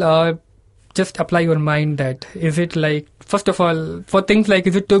all, just apply your mind that is it like, first of all, for things like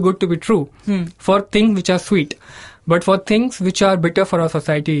is it too good to be true, for things which are sweet, but for things which are bitter for our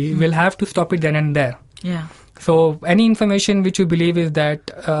society, we'll have to stop it then and there. Yeah. So any information which you believe is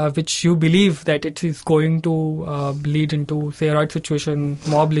that, which you believe that it is going to lead into, say, a right situation,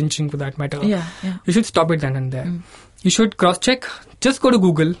 mob lynching for that matter, you should stop it then and there. You should cross-check. Just go to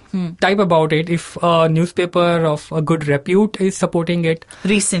Google, type about it. If a newspaper of a good repute is supporting it.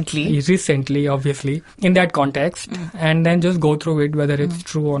 Recently, obviously, in that context. And then just go through it, whether it's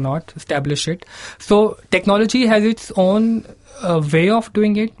true or not, establish it. So technology has its own way of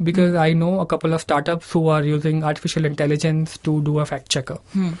doing it, because I know a couple of startups who are using artificial intelligence to do a fact checker.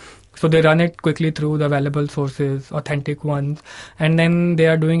 So they run it quickly through the available sources, authentic ones, and then they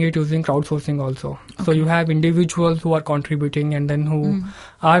are doing it using crowdsourcing also. Okay. So you have individuals who are contributing and then who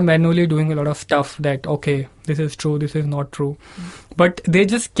are manually doing a lot of stuff that, okay, this is true, this is not true. But they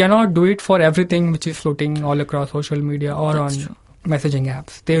just cannot do it for everything which is floating all across social media or on messaging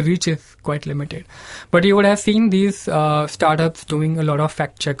apps. Their reach is quite limited. But you would have seen these startups doing a lot of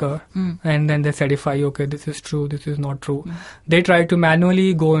fact checker and then they certify, okay, this is true, this is not true. They try to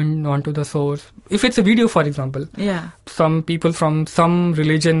manually go onto the source. If it's a video, for example, some people from some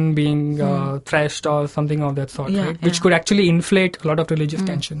religion being thrashed or something of that sort, right? Which could actually inflate a lot of religious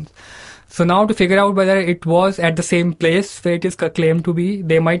tensions. So now to figure out whether it was at the same place where it is claimed to be,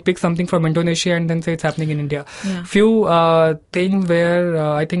 they might pick something from Indonesia and then say it's happening in India. Few things where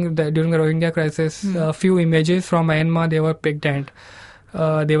I think that during the Rohingya crisis, few images from Myanmar, they were picked and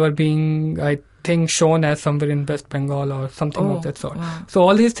they were being, I think, shown as somewhere in West Bengal or something of that sort. Wow. So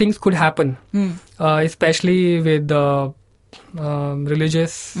all these things could happen, especially with the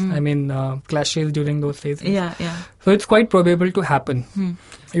religious, clashes during those phases. So it's quite probable to happen.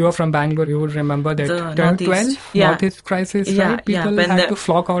 You are from Bangalore, you would remember that 2012 Northeast crisis, right? People had to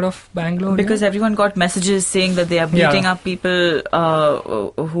flock out of Bangalore. Because everyone got messages saying that they are beating up people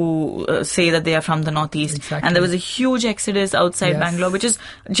who say that they are from the Northeast. Exactly. And there was a huge exodus outside Bangalore, which is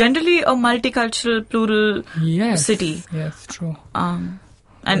generally a multicultural, plural city. Yes, true. And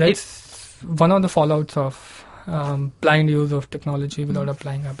that's one of the fallouts of blind use of technology without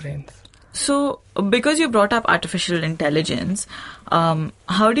applying our brains. So, because you brought up artificial intelligence,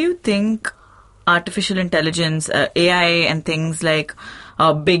 how do you think artificial intelligence, AI and things like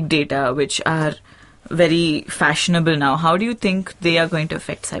big data, which are very fashionable now, how do you think they are going to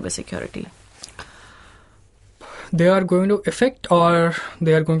affect cybersecurity? They are going to affect or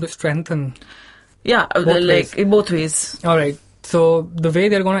they are going to strengthen? In both ways. All right. So, the way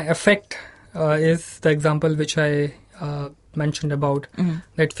they're going to affect is the example which I mentioned about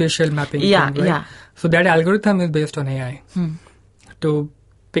that facial mapping thing, right? So that algorithm is based on AI to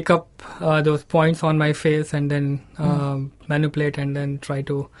pick up those points on my face and then manipulate and then try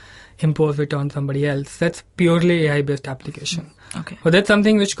to impose it on somebody else. That's purely AI-based application. Okay. So that's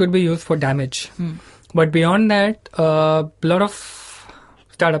something which could be used for damage. But beyond that, a lot of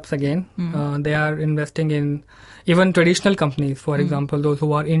startups again, they are investing in even traditional companies, for example, those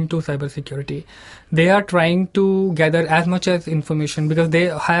who are into cybersecurity, they are trying to gather as much as information because they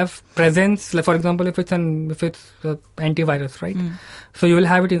have presence. Like for example, if it's antivirus, right? So you will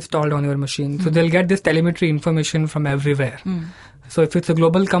have it installed on your machine. So they'll get this telemetry information from everywhere. So if it's a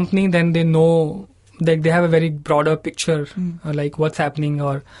global company, then they know they have a very broader picture, like what's happening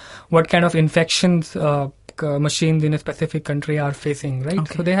or what kind of infections machines in a specific country are facing, right?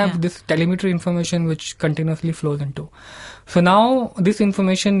 Okay, So they have this telemetry information which continuously flows into. So now this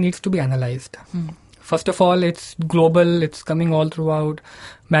information needs to be analyzed. First of all, it's global, it's coming all throughout.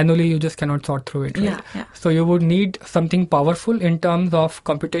 Manually, you just cannot sort through it, right? Yeah. So you would need something powerful in terms of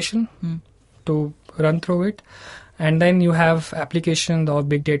computation to run through it. And then you have applications of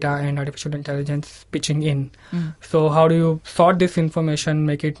big data and artificial intelligence pitching in. So how do you sort this information,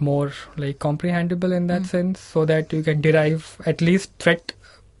 make it more like comprehensible in that sense, so that you can derive at least threat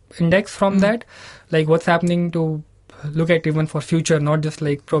index from that, like what's happening, to look at even for future, not just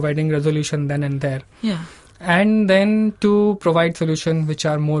like providing resolution then and there. Yeah. And then to provide solutions which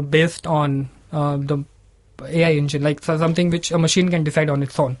are more based on the AI engine, like something which a machine can decide on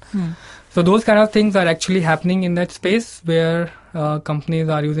its own. So those kind of things are actually happening in that space where companies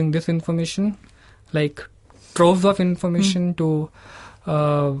are using this information, like troves of information, to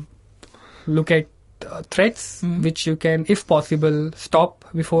look at threats which you can, if possible, stop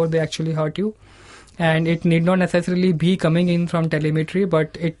before they actually hurt you. And it need not necessarily be coming in from telemetry,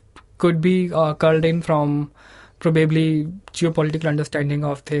 but it could be culled in from probably geopolitical understanding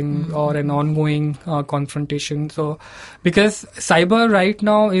of things or an ongoing confrontation. So, because cyber right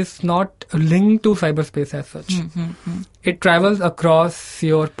now is not linked to cyberspace as such. It travels across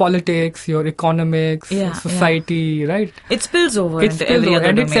your politics, your economics, society, right? It spills over It into spills every over, other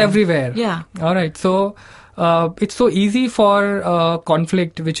and domain. it's everywhere. Yeah. All right. So it's so easy for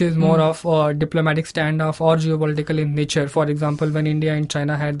conflict, which is more of a diplomatic standoff or geopolitical in nature. For example, when India and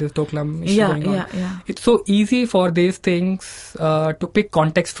China had this Doklam issue going on, it's so easy for these things to pick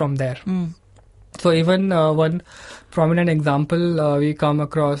context from there. So even one prominent example we come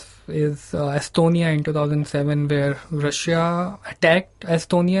across is Estonia in 2007, where Russia attacked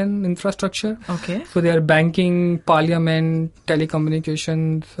Estonian infrastructure. Okay. So their banking, parliament,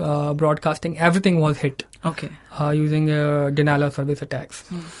 telecommunications, broadcasting, everything was hit. Okay. Using denial of service attacks.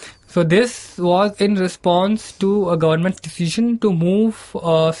 So this was in response to a government's decision to move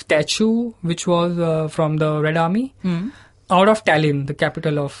a statue which was from the Red Army out of Tallinn, the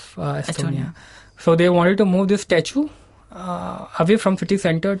capital of Estonia. So they wanted to move this statue away from city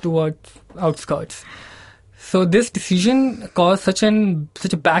center towards outskirts. So this decision caused such a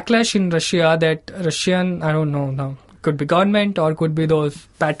backlash in Russia that Russian, I don't know now, could be government or could be those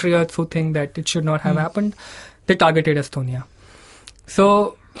patriots who think that it should not have happened, they targeted Estonia.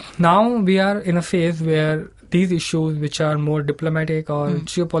 So now we are in a phase where these issues, which are more diplomatic or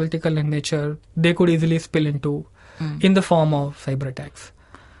geopolitical in nature, they could easily spill into in the form of cyber attacks.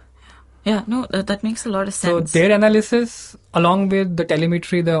 Yeah, no, that makes a lot of sense. So their analysis, along with the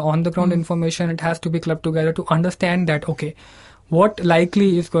telemetry, the on-the-ground information, it has to be clubbed together to understand that, okay, what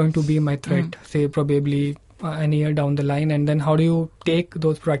likely is going to be my threat, say probably an year down the line, and then how do you take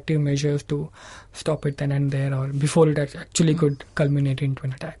those proactive measures to stop it then and there, or before it actually could culminate into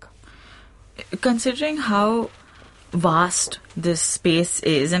an attack. Considering how vast this space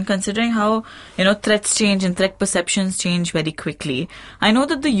is, and considering how, threats change and threat perceptions change very quickly, I know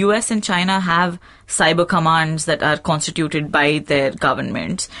that the US and China have cyber commands that are constituted by their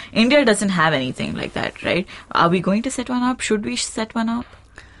governments. India doesn't have anything like that, right? Are we going to set one up? Should we set one up?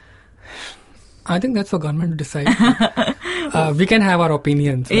 I think that's for government to decide. We can have our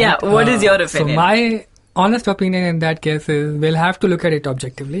opinions. Right? Yeah, what is your opinion? So my honest opinion in that case is we'll have to look at it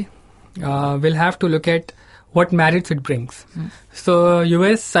objectively. We'll have to look at what merits it brings. So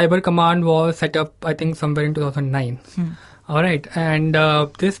US Cyber Command was set up, I think, somewhere in 2009. All right. And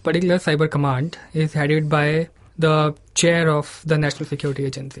this particular Cyber Command is headed by the chair of the National Security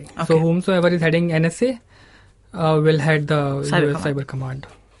Agency. Okay. So whomsoever is heading NSA will head the US Cyber Command.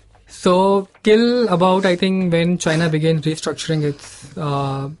 So till about, I think, when China began restructuring its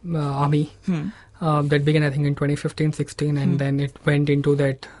army, that began, I think, in 2015-16, and then it went into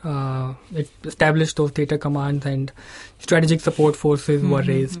that, it established those theater commands and strategic support forces were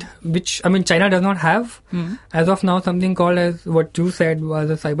raised, which, I mean, China does not have, as of now, something called, as what you said, was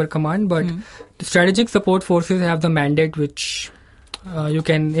a cyber command, but the strategic support forces have the mandate which you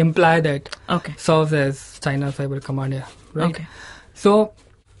can imply that serves as China's cyber command, right? Okay. So,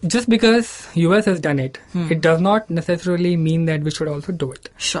 just because US has done it, it does not necessarily mean that we should also do it.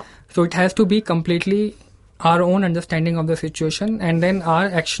 Sure. So it has to be completely our own understanding of the situation, and then our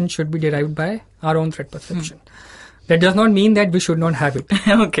action should be derived by our own threat perception. That does not mean that we should not have it.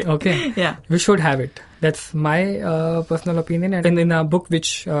 Okay. Yeah. We should have it. That's my personal opinion. And in a book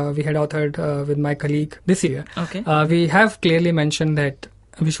which we had authored with my colleague this year, we have clearly mentioned that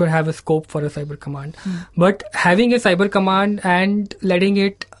we should have a scope for a cyber command. But having a cyber command and letting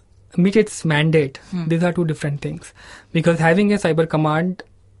it meet its mandate, these are two different things. Because having a cyber command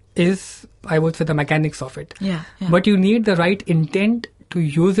is, I would say, the mechanics of it. Yeah. But you need the right intent to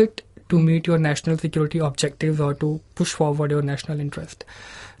use it to meet your national security objectives or to push forward your national interest.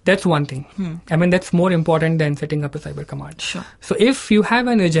 That's one thing. I mean, that's more important than setting up a cyber command. Sure. So if you have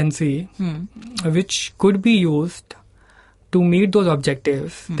an agency which could be used to meet those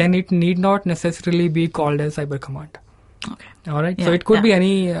objectives, then it need not necessarily be called as cyber command. Okay. All right. Yeah, So it could be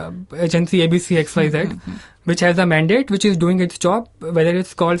any agency ABC XYZ which has a mandate, which is doing its job. Whether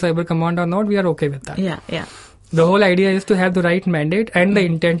it's called cyber command or not, we are okay with that. Yeah. The whole idea is to have the right mandate and the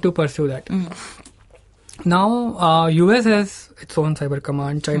intent to pursue that. Now, US has its own cyber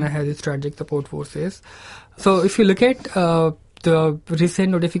command. China has its strategic support forces. So if you look at the recent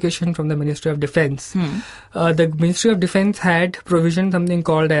notification from the Ministry of Defense, the Ministry of Defense had provisioned something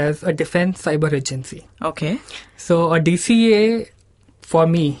called as a Defense Cyber Agency. Okay. So a DCA, for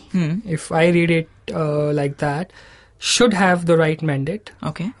me, if I read it like that, should have the right mandate.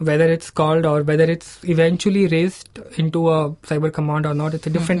 Okay. Whether it's called or whether it's eventually raised into a cyber command or not, it's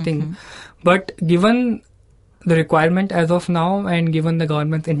a different thing. But given the requirement as of now and given the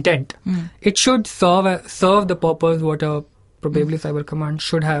government's intent, it should serve the purpose what a probably cyber command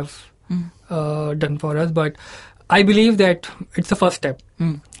should have done for us. But I believe that it's the first step.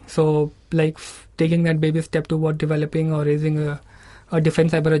 So like taking that baby step toward developing or raising a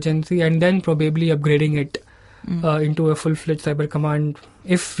defense cyber agency and then probably upgrading it into a full-fledged cyber command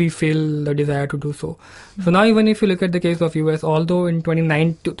if we feel the desire to do so. So now even if you look at the case of US, although in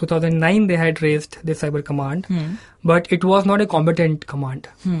 2009 they had raised this cyber command, but it was not a combatant command.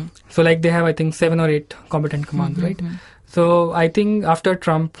 So like they have I think 7 or 8 combatant commands, right? So I think after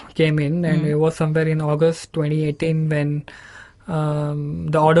Trump came in, and it was somewhere in August 2018 when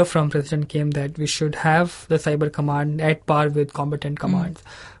the order from President came that we should have the cyber command at par with combatant commands.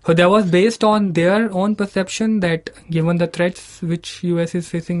 So that was based on their own perception that given the threats which US is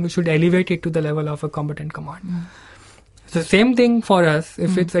facing, we should elevate it to the level of a combatant command. So same thing for us.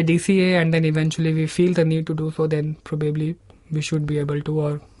 If it's a DCA and then eventually we feel the need to do so, then probably we should be able to,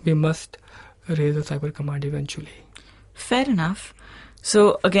 or we must raise a cyber command eventually. Fair enough.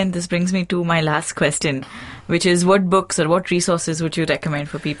 So again, this brings me to my last question, which is what books or what resources would you recommend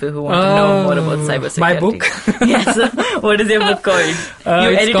for people who want to know more about cybersecurity? My book? Yes. What is your book called?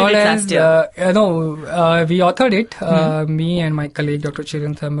 You edited called it last year. We authored it. Me and my colleague, Dr.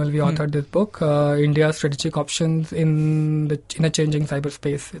 Chiran Samuel, we authored this book, India's Strategic Options in a Changing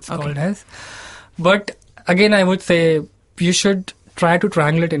Cyberspace, it's called as. But again, I would say you should try to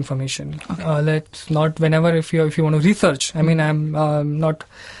triangulate information. Let's not, whenever if you want to research, I mean, I'm not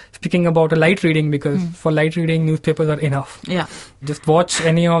speaking about a light reading, because for light reading, newspapers are enough. Yeah. Just watch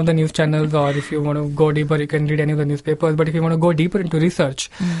any of the news channels, or if you want to go deeper, you can read any of the newspapers. But if you want to go deeper into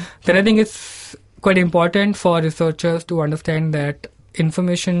research, then I think it's quite important for researchers to understand that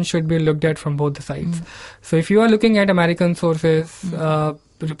information should be looked at from both the sides. So if you are looking at American sources,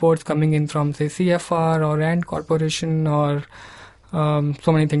 reports coming in from, say, CFR or Rand Corporation, or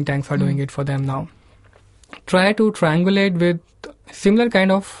so many think tanks are doing it for them now. Try to triangulate with similar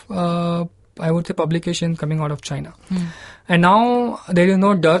kind of, I would say, publications coming out of China. And now there is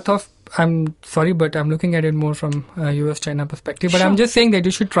no dearth of, I'm sorry, but I'm looking at it more from US-China perspective. But Sure. I'm just saying that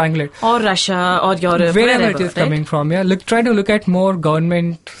you should triangulate. Or Russia or Europe, Wherever it is right? coming from, yeah. Try to look at more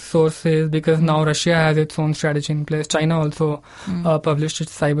government sources, because now Russia has its own strategy in place. China also published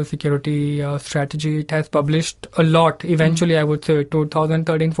its cybersecurity strategy. It has published a lot. Eventually, I would say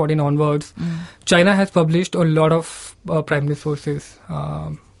 2013-14 onwards, China has published a lot of primary sources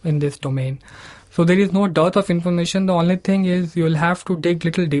in this domain. So there is no dearth of information. The only thing is you'll have to dig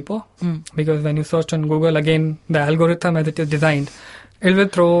little deeper, because when you search on Google, again, the algorithm as it is designed, it will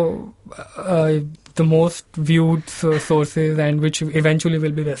throw the most viewed sources, and which eventually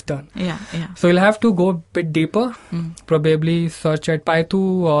will be Western. Yeah. So you'll have to go a bit deeper, probably search at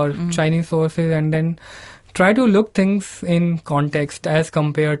Paitu or Chinese sources, and then try to look things in context as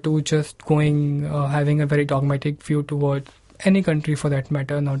compared to just going, having a very dogmatic view towards any country for that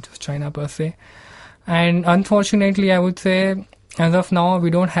matter, not just China per se. And unfortunately, I would say, as of now,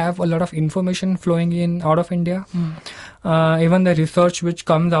 we don't have a lot of information flowing in out of India. Even the research which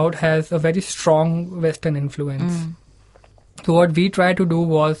comes out has a very strong Western influence. So what we tried to do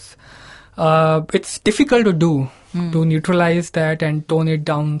was, it's difficult to do, to neutralize that and tone it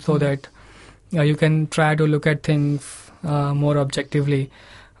down so that you can try to look at things more objectively.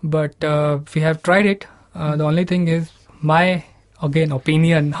 But we have tried it. The only thing is, my, again,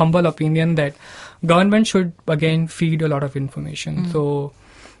 humble opinion, that government should, again, feed a lot of information. So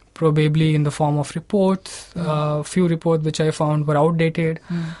probably in the form of reports, few reports which I found were outdated.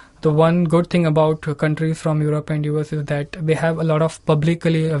 the one good thing about countries from Europe and US is that they have a lot of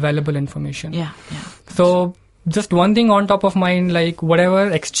publicly available information. Yeah. So just one thing on top of mind, like whatever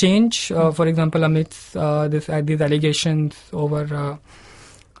exchange, for example, amidst these allegations over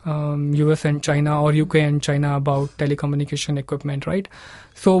US and China or UK and China about telecommunication equipment, right?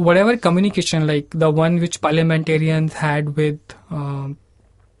 So whatever communication, like the one which parliamentarians had with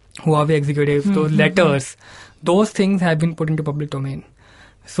Huawei executives, those letters, those things have been put into public domain.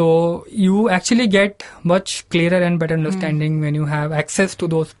 So you actually get much clearer and better understanding when you have access to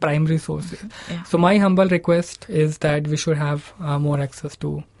those primary sources. Yeah. So my humble request is that we should have more access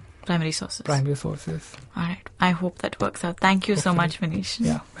to primary sources. All right. I hope that works out. Thank you so much, Manish.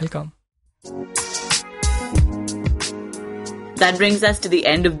 Yeah, welcome. That brings us to the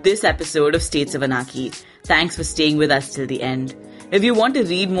end of this episode of States of Anarchy. Thanks for staying with us till the end. If you want to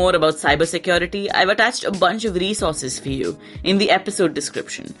read more about cybersecurity, I've attached a bunch of resources for you in the episode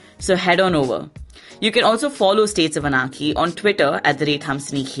description, so head on over. You can also follow States of Anarchy on Twitter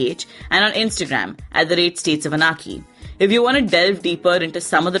 @HamsiniH and on Instagram @States of Anarchy. If you want to delve deeper into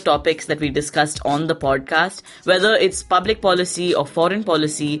some of the topics that we discussed on the podcast, whether it's public policy or foreign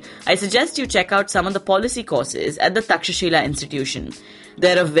policy, I suggest you check out some of the policy courses at the Takshashila Institution.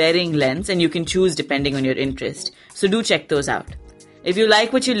 They're of varying lengths and you can choose depending on your interest, so do check those out. If you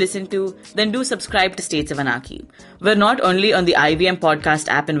like what you listen to, then do subscribe to States of Anarchy. We're not only on the IVM podcast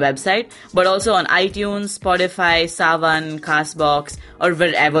app and website, but also on iTunes, Spotify, Savan, Castbox, or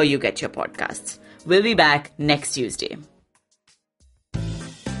wherever you get your podcasts. We'll be back next Tuesday.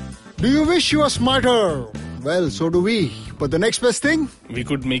 Do you wish you were smarter? Well, so do we. But the next best thing? We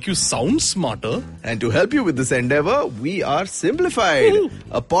could make you sound smarter. And to help you with this endeavor, we are Simplified,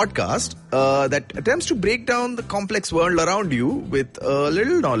 a podcast that attempts to break down the complex world around you with a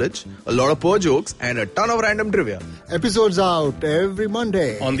little knowledge, a lot of poor jokes, and a ton of random trivia. Episodes out every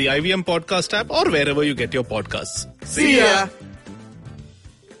Monday. On the IVM podcast app or wherever you get your podcasts. See ya!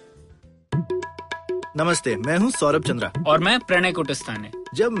 नमस्ते, मैं हूँ सौरभ चंद्रा और मैं प्रणय कुटस्थाने।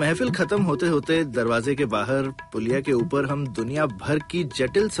 जब महफिल खत्म होते होते दरवाजे के बाहर पुलिया के ऊपर हम दुनिया भर की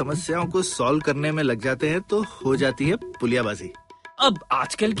जटिल समस्याओं को सॉल्व करने में लग जाते हैं तो हो जाती है पुलियाबाजी। अब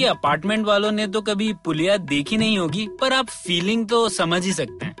आजकल के अपार्टमेंट वालों ने तो कभी पुलिया देखी नहीं होगी, पर आप फीलिंग तो समझ ही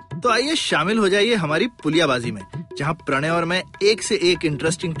सकते हैं। तो आइए शामिल हो जाइए हमारी पुलियाबाजी में, जहां प्रणय और मैं एक से एक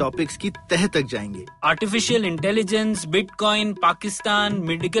इंटरेस्टिंग टॉपिक्स की तह तक जाएंगे। Artificial intelligence, bitcoin, Pakistan,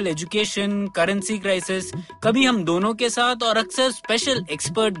 medical education, currency crisis, कभी हम दोनों के साथ और अक्सर स्पेशल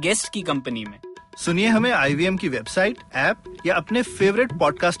एक्सपर्ट गेस्ट की कंपनी में। सुनिए हमें IVM की वेबसाइट, ऐप या अपने फेवरेट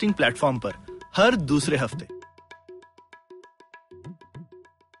पॉडकास्टिंग प्लेटफॉर्म पर हर दूसरे हफ्ते।